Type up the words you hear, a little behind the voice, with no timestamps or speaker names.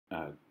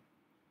Uh,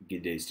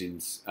 Good day,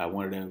 students. I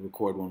wanted to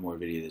record one more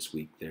video this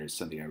week. There's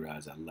something I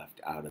realized I left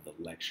out of the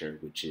lecture,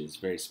 which is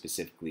very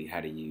specifically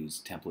how to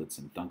use templates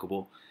in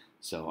Thunkable.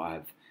 So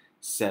I've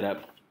set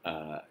up,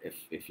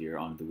 if you're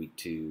on the week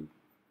 2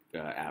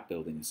 app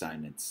building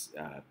assignments,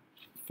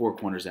 Four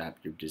Corners app,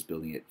 you're just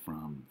building it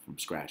from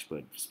scratch.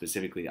 But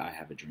specifically, I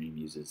Have a Dream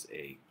uses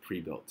a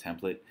pre-built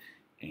template.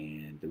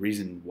 And the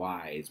reason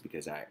why is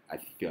because I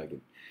feel like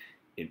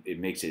it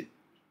makes it,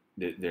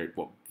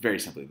 well, very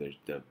simply,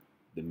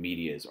 the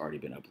media has already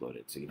been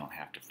uploaded, so you don't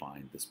have to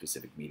find the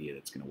specific media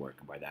that's going to work.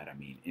 And by that I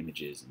mean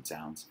images and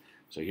sounds.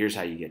 So here's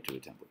how you get to a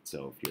template.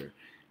 So if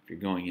you're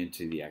going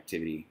into the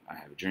activity I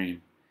Have a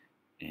Dream,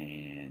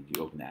 and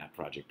you open the app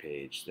project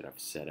page that I've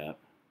set up,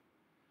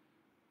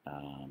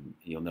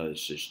 you'll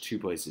notice there's 2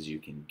 places you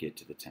can get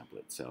to the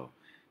template. So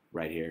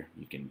right here,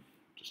 you can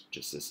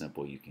just as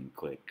simple, you can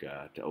click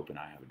to open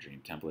I Have a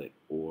Dream template,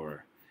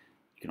 or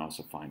you can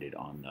also find it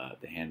on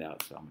the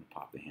handout. So I'm going to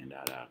pop the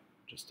handout out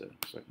so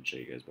I can show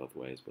you guys both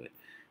ways. But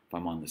if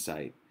I'm on the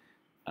site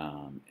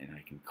and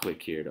I can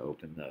click here to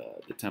open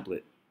the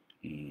template,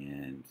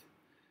 and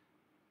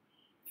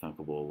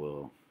Thunkable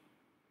will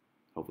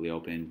hopefully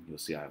open, you'll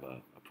see I have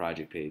a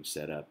project page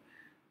set up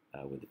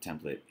with the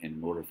template. And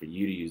in order for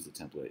you to use the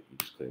template, you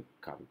just click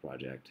copy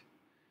project,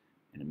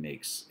 and it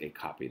makes a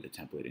copy of the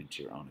template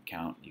into your own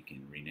account. You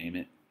can rename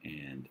it,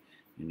 and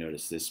you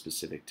notice this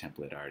specific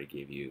template I already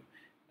gave you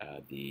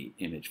the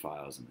image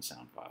files and the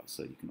sound files.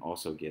 So you can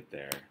also get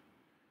there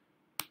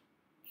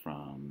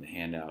from the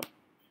handout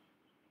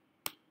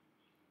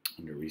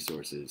under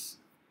resources.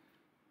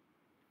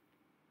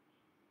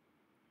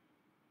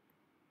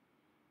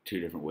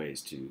 2 different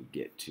ways to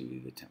get to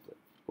the template.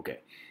 Okay,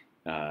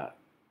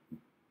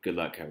 good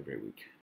luck, have a great week.